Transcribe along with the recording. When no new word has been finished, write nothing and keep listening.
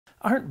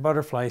Aren't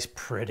butterflies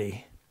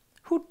pretty?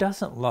 Who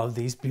doesn't love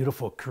these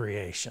beautiful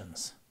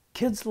creations?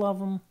 Kids love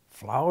them,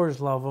 flowers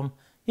love them,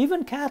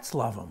 even cats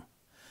love them.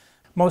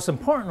 Most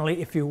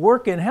importantly, if you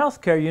work in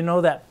healthcare, you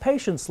know that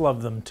patients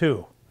love them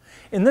too.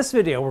 In this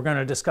video, we're going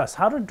to discuss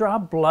how to draw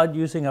blood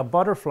using a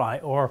butterfly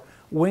or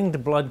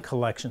winged blood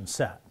collection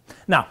set.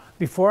 Now,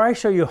 before I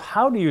show you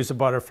how to use a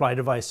butterfly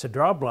device to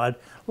draw blood,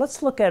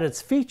 let's look at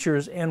its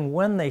features and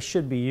when they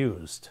should be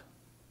used.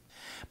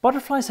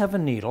 Butterflies have a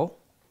needle,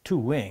 two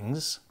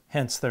wings,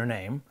 hence their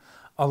name,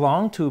 a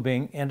long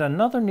tubing, and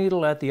another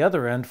needle at the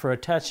other end for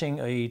attaching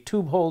a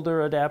tube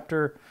holder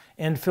adapter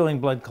and filling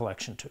blood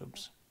collection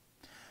tubes.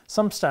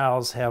 Some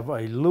styles have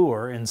a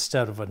lure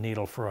instead of a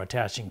needle for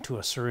attaching to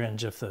a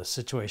syringe if the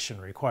situation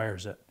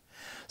requires it.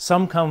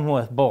 Some come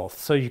with both,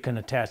 so you can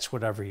attach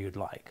whatever you'd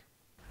like.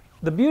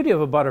 The beauty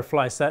of a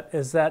butterfly set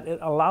is that it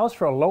allows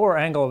for a lower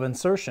angle of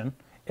insertion,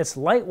 it's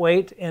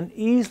lightweight and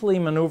easily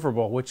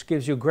maneuverable, which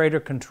gives you greater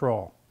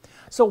control.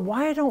 So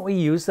why don't we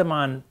use them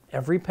on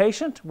every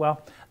patient?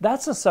 Well,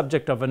 that's the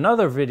subject of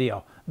another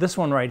video, this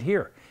one right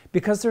here,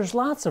 because there's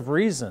lots of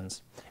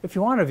reasons. If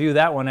you want to view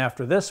that one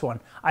after this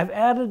one, I've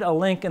added a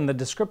link in the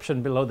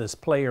description below this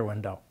player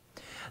window.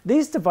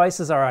 These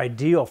devices are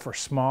ideal for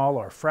small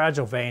or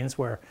fragile veins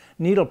where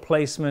needle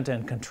placement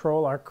and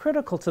control are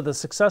critical to the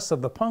success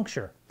of the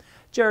puncture.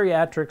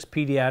 Geriatrics,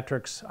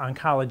 pediatrics,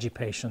 oncology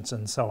patients,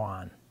 and so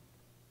on.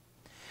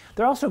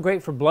 They're also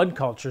great for blood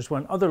cultures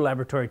when other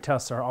laboratory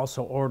tests are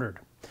also ordered.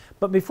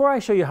 But before I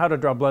show you how to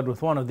draw blood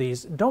with one of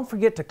these, don't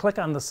forget to click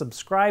on the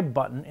subscribe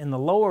button in the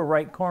lower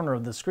right corner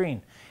of the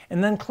screen,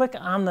 and then click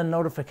on the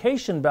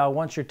notification bell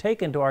once you're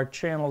taken to our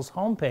channel's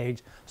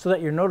homepage so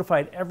that you're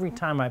notified every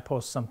time I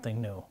post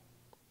something new.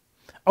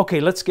 Okay,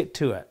 let's get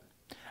to it.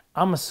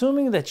 I'm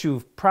assuming that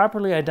you've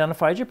properly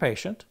identified your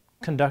patient,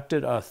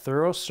 conducted a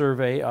thorough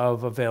survey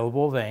of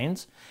available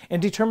veins,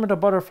 and determined a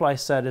butterfly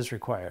set is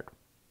required.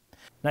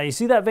 Now you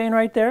see that vein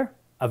right there?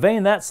 A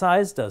vein that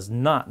size does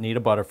not need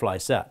a butterfly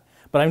set.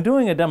 But I'm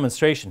doing a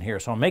demonstration here,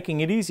 so I'm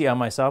making it easy on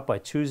myself by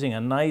choosing a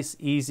nice,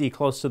 easy,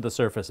 close to the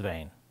surface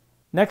vein.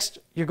 Next,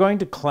 you're going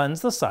to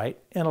cleanse the site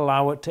and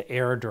allow it to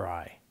air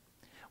dry.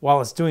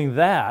 While it's doing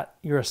that,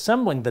 you're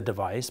assembling the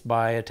device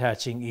by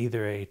attaching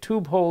either a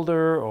tube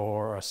holder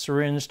or a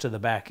syringe to the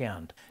back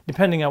end,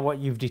 depending on what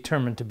you've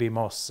determined to be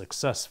most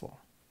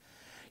successful.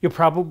 You'll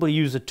probably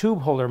use a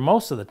tube holder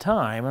most of the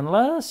time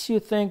unless you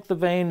think the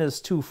vein is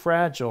too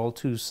fragile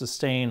to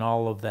sustain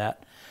all of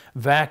that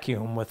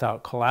vacuum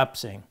without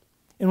collapsing,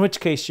 in which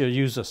case you'll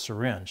use a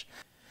syringe.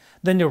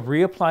 Then you'll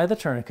reapply the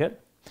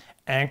tourniquet,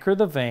 anchor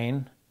the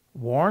vein,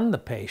 warn the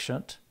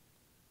patient,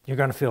 you're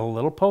going to feel a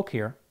little poke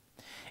here,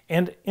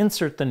 and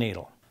insert the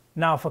needle.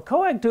 Now if a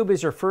coag tube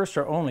is your first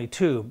or only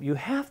tube, you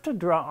have to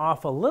draw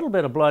off a little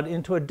bit of blood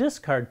into a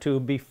discard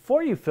tube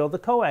before you fill the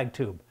coag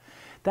tube.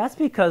 That's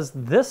because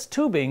this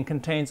tubing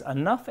contains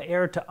enough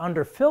air to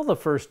underfill the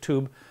first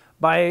tube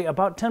by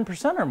about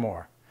 10% or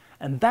more.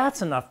 And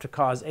that's enough to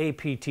cause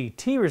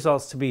APTT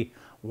results to be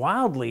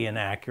wildly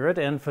inaccurate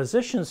and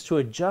physicians to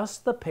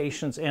adjust the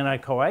patient's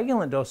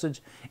anticoagulant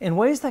dosage in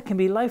ways that can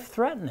be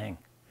life-threatening.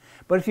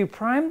 But if you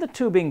prime the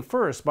tubing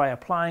first by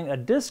applying a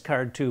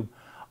discard tube,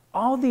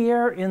 all the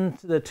air in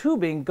the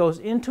tubing goes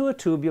into a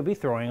tube you'll be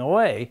throwing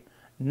away,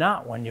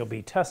 not one you'll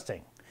be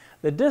testing.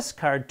 The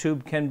discard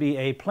tube can be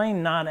a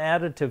plain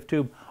non-additive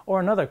tube or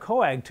another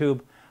coag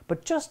tube,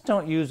 but just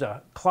don't use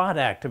a clot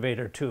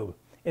activator tube.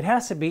 It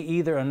has to be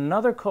either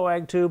another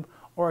coag tube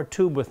or a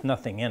tube with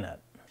nothing in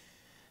it.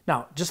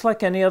 Now, just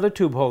like any other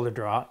tube holder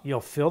draw, you'll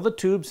fill the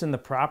tubes in the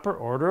proper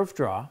order of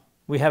draw.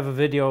 We have a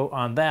video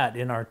on that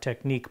in our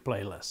technique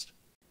playlist.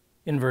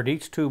 Invert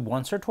each tube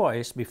once or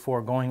twice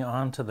before going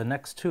on to the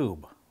next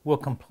tube. We'll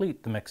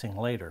complete the mixing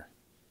later.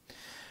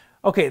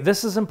 Okay,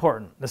 this is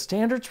important. The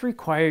standards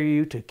require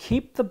you to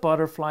keep the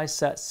butterfly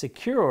set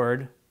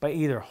secured by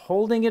either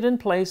holding it in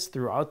place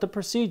throughout the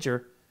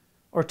procedure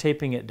or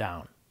taping it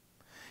down.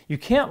 You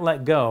can't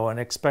let go and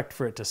expect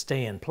for it to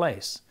stay in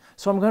place,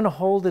 so I'm going to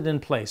hold it in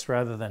place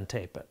rather than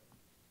tape it.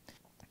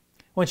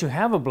 Once you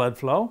have a blood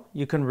flow,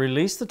 you can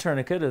release the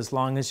tourniquet as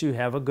long as you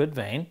have a good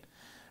vein,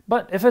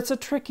 but if it's a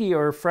tricky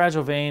or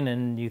fragile vein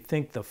and you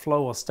think the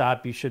flow will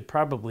stop, you should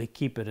probably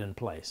keep it in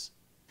place.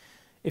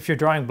 If you're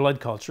drawing blood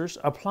cultures,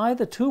 apply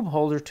the tube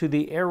holder to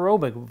the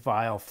aerobic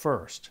vial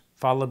first,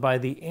 followed by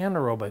the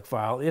anaerobic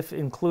vial if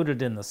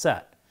included in the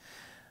set.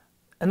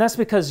 And that's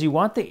because you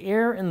want the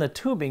air in the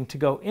tubing to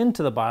go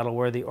into the bottle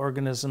where the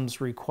organisms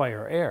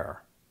require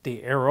air,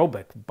 the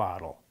aerobic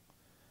bottle.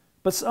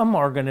 But some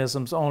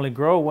organisms only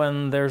grow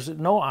when there's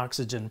no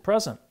oxygen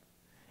present.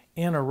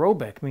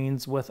 Anaerobic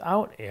means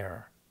without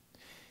air.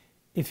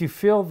 If you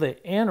fill the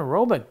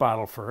anaerobic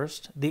bottle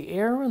first, the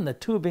air in the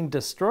tubing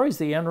destroys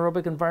the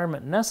anaerobic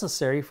environment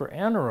necessary for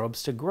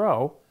anaerobes to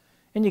grow,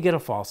 and you get a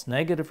false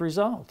negative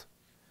result.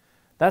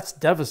 That's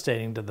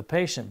devastating to the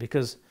patient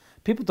because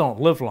people don't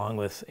live long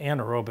with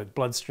anaerobic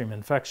bloodstream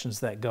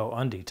infections that go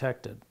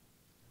undetected.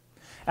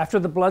 After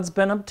the blood's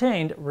been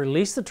obtained,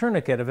 release the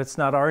tourniquet if it's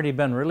not already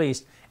been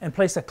released, and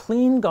place a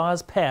clean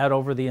gauze pad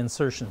over the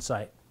insertion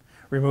site.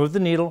 Remove the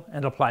needle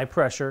and apply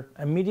pressure,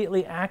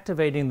 immediately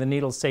activating the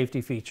needle's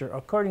safety feature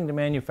according to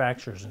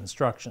manufacturer's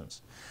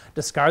instructions.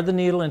 Discard the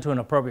needle into an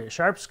appropriate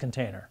sharps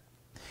container.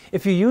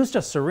 If you used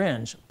a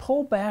syringe,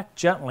 pull back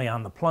gently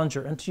on the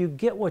plunger until you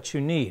get what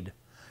you need.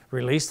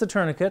 Release the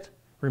tourniquet,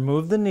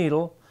 remove the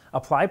needle,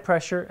 apply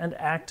pressure, and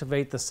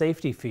activate the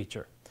safety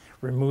feature.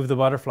 Remove the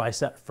butterfly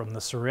set from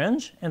the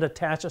syringe and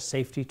attach a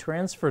safety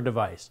transfer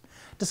device.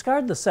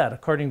 Discard the set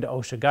according to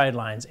OSHA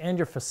guidelines and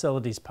your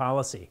facility's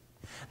policy.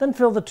 Then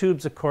fill the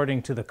tubes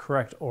according to the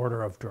correct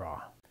order of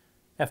draw.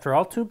 After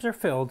all tubes are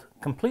filled,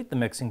 complete the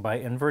mixing by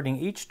inverting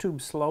each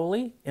tube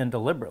slowly and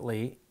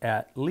deliberately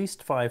at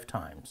least 5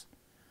 times.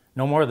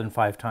 No more than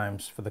 5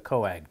 times for the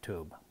coag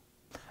tube.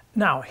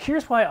 Now,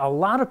 here's why a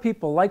lot of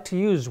people like to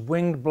use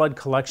winged blood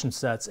collection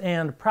sets,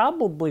 and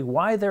probably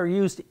why they're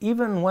used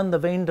even when the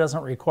vein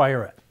doesn't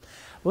require it.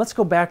 Let's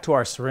go back to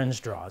our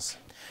syringe draws.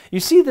 You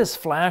see this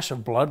flash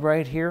of blood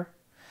right here?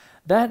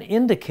 That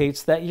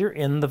indicates that you're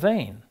in the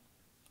vein.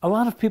 A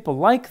lot of people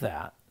like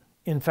that.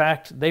 In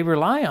fact, they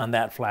rely on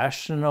that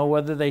flash to know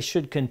whether they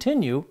should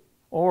continue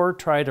or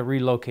try to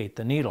relocate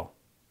the needle.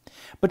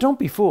 But don't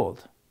be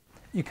fooled.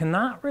 You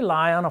cannot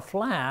rely on a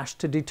flash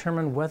to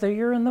determine whether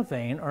you're in the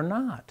vein or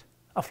not.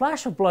 A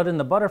flash of blood in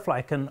the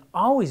butterfly can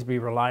always be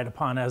relied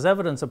upon as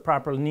evidence of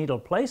proper needle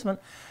placement,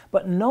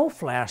 but no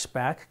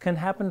flashback can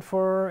happen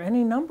for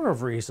any number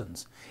of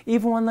reasons,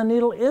 even when the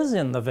needle is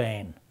in the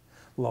vein.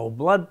 Low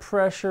blood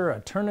pressure, a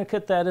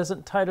tourniquet that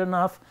isn't tight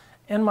enough,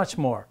 and much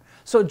more.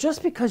 So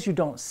just because you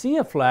don't see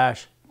a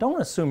flash, don't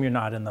assume you're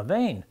not in the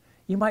vein.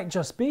 You might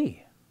just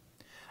be.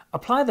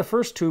 Apply the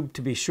first tube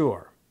to be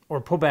sure, or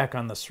pull back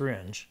on the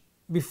syringe,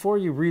 before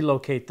you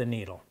relocate the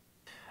needle.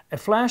 A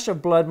flash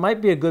of blood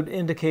might be a good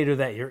indicator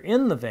that you're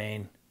in the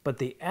vein, but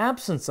the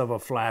absence of a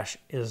flash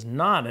is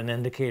not an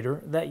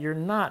indicator that you're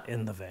not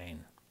in the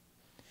vein.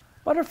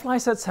 Butterfly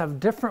sets have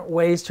different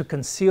ways to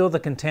conceal the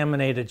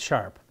contaminated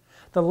sharp.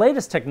 The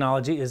latest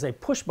technology is a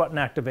push-button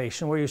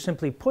activation where you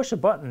simply push a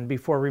button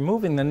before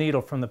removing the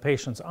needle from the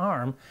patient's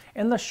arm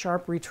and the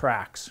sharp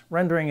retracts,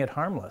 rendering it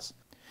harmless.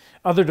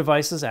 Other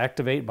devices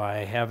activate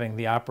by having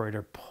the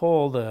operator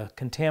pull the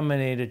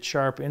contaminated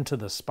sharp into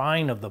the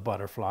spine of the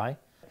butterfly.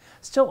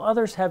 Still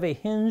others have a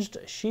hinged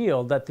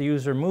shield that the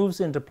user moves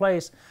into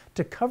place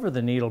to cover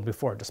the needle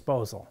before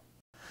disposal.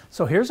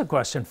 So here's a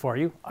question for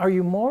you. Are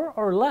you more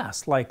or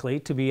less likely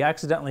to be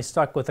accidentally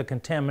stuck with a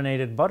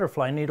contaminated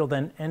butterfly needle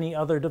than any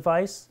other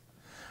device?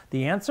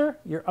 The answer?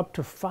 You're up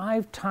to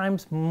 5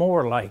 times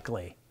more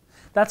likely.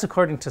 That's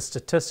according to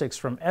statistics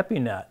from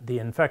EpiNet, the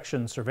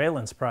infection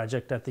surveillance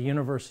project at the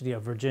University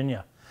of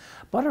Virginia.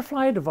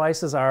 Butterfly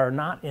devices are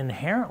not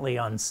inherently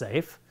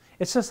unsafe.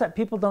 It's just that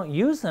people don't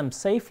use them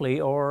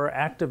safely or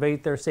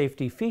activate their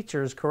safety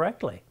features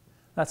correctly.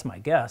 That's my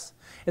guess.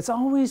 It's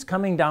always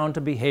coming down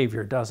to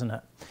behavior, doesn't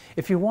it?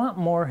 If you want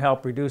more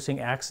help reducing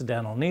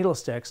accidental needle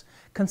sticks,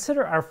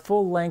 consider our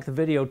full-length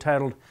video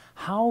titled,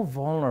 "How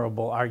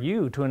Vulnerable Are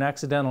You to an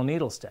Accidental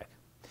Needle Stick?"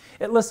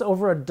 It lists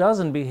over a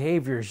dozen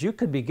behaviors you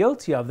could be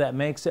guilty of that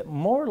makes it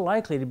more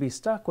likely to be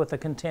stuck with a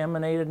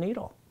contaminated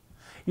needle.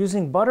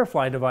 Using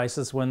butterfly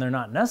devices when they're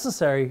not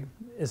necessary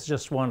is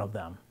just one of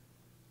them.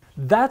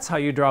 That's how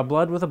you draw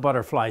blood with a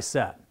butterfly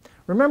set.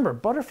 Remember,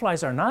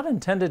 butterflies are not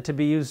intended to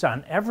be used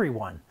on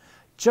everyone,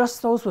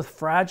 just those with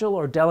fragile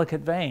or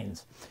delicate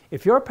veins.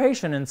 If your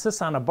patient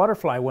insists on a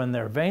butterfly when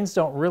their veins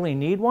don't really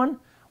need one,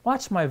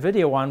 watch my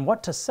video on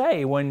what to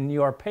say when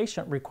your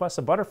patient requests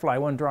a butterfly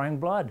when drawing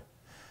blood.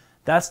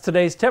 That's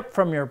today's tip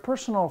from your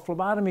personal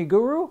phlebotomy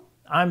guru.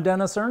 I'm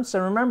Dennis Ernst,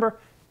 and remember,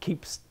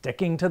 keep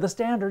sticking to the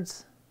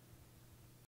standards.